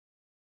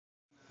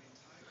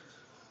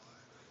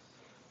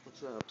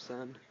What's up,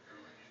 son?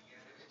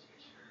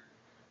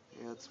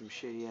 I got some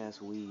shitty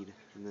ass weed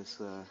in this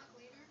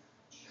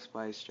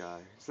spice jar.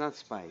 It's not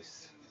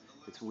spice,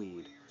 it's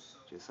weed.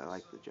 Just I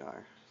like the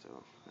jar,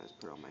 so I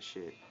just put all my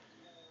shit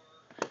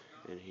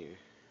in here.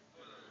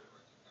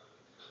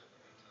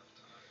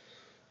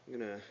 I'm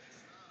gonna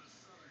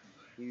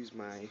use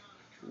my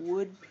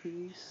wood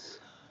piece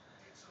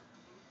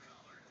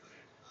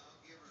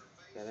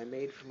that I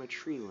made from a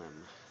tree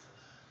limb.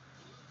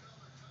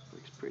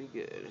 Looks pretty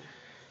good.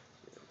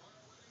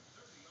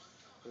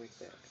 Like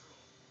that.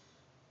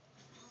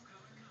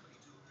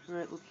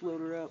 Alright, let's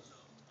load her up.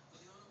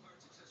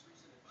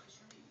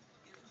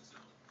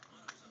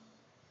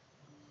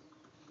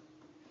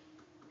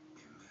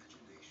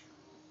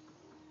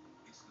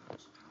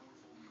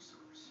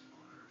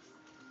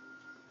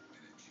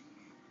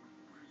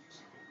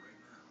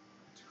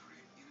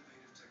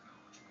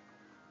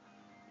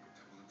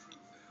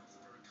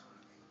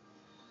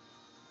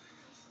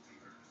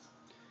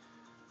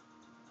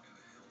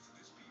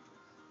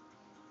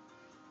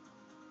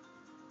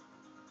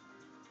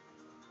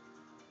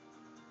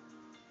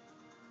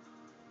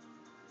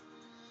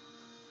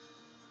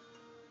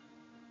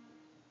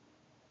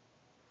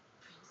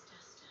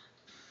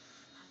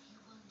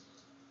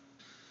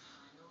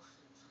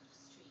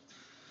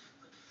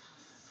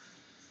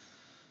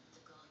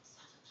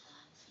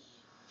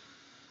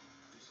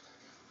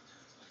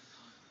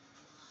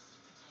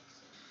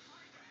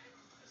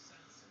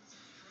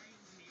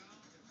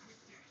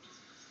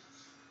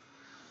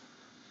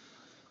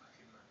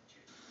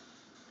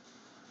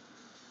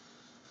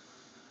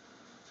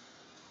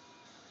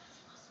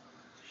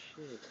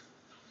 Shit.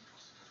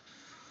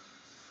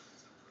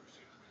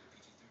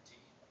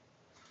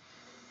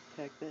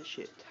 Pack that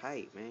shit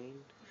tight, man.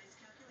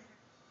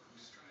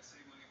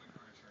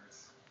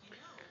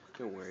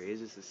 Don't worry,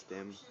 it's just a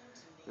stem.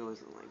 It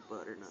wasn't like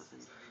butt or nothing.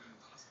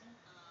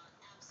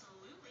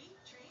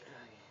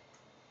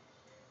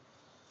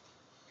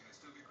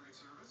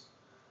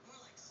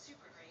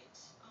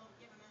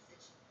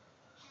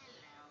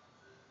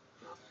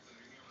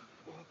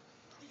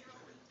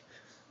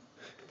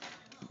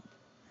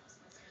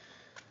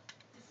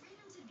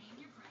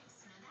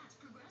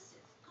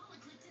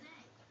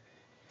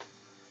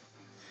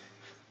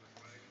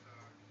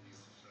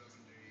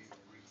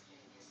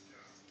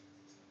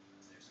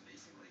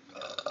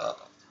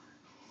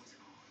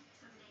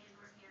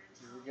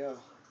 Here we go.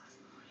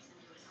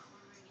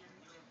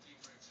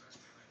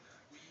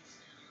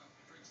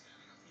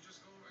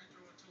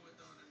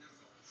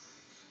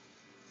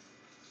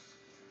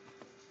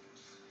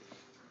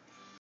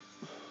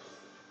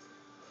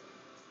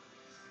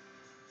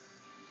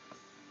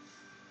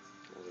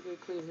 That was a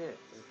good clean hit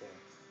right there.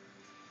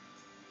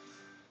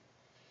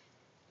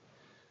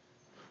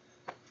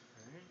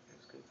 Alright, that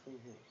was a good clean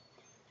hit.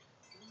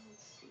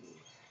 Let's see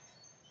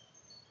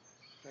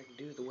if I can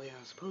do it the way I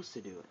was supposed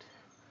to do it.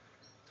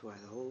 That's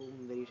why the whole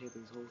videotaping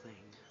this whole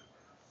thing.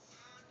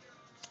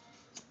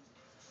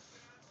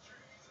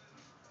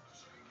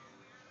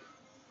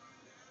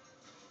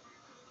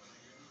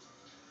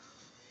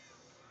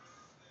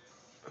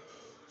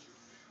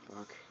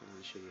 Fuck, that was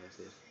a shitty ass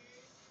hit.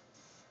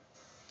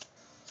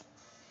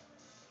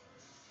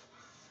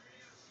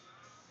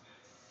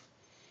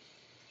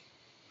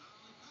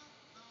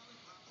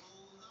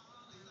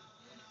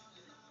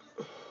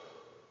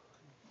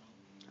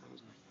 That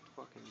was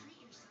fucking...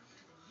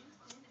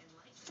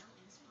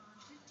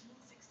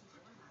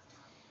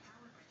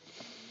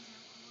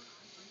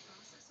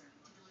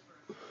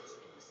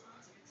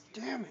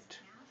 Damn it!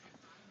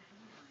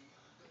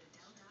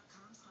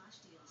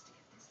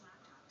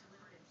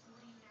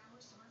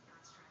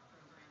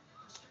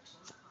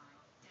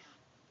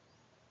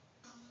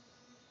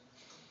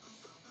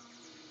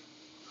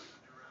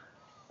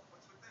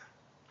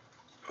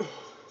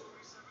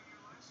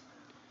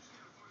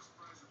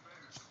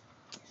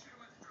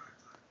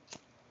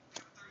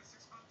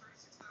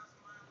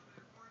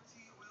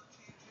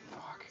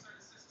 Fuck.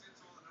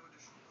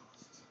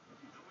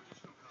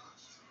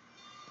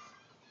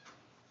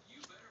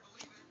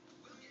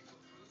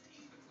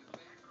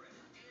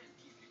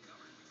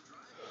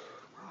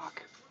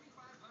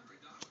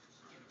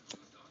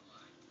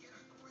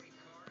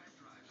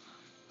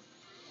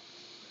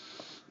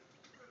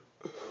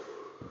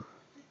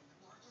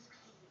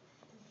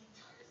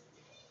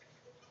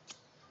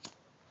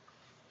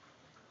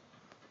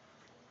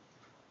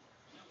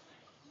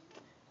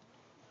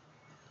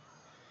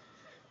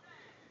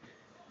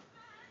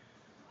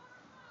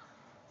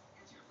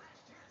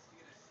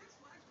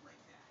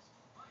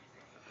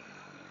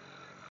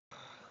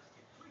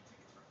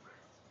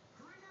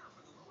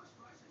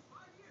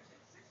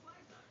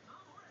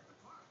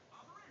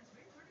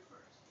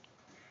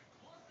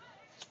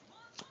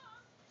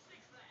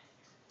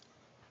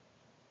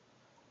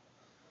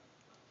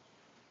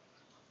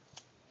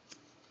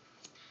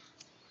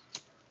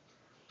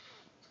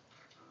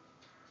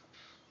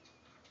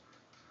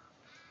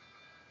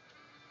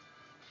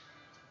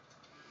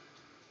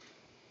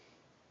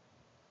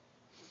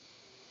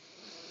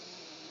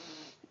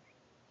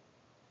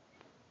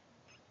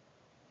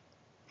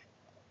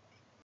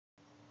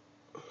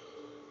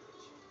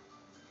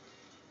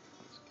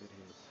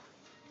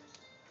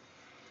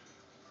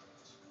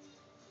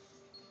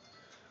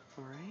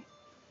 Alright,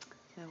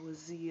 that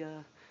was the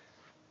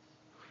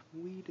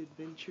weed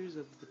adventures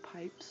of the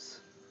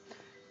pipes.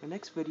 My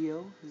next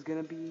video is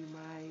gonna be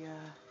my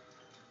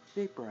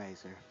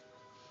vaporizer.